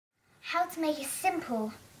How to make a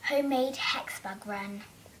simple homemade Hexbug run.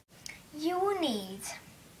 You will need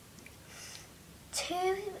 2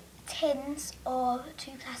 tins or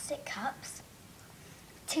 2 plastic cups,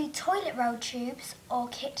 2 toilet roll tubes or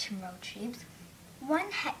kitchen roll tubes,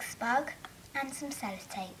 1 Hexbug and some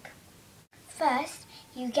sellotape. First,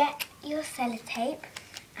 you get your sellotape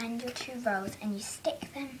and your 2 rolls and you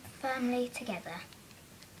stick them firmly together.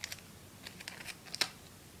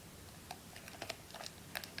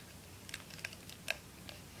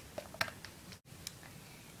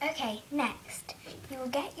 Okay, next you will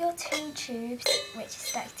get your 2 tubes which are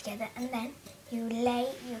stuck together, and then you will lay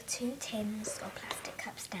your 2 tins or plastic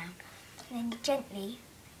cups down, and then you gently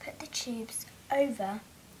put the tubes over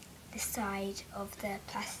the side of the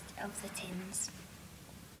tins.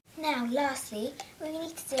 Now lastly, what you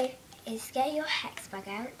need to do is get your Hexbug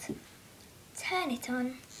out, turn it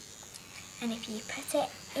on, and if you put it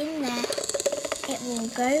in there, it will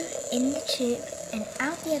go in the tube and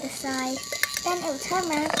out the other side. Then it will turn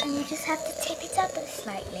around and you just have to tip it up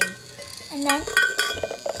slightly. And then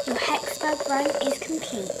your Hexbug run is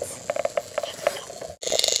complete.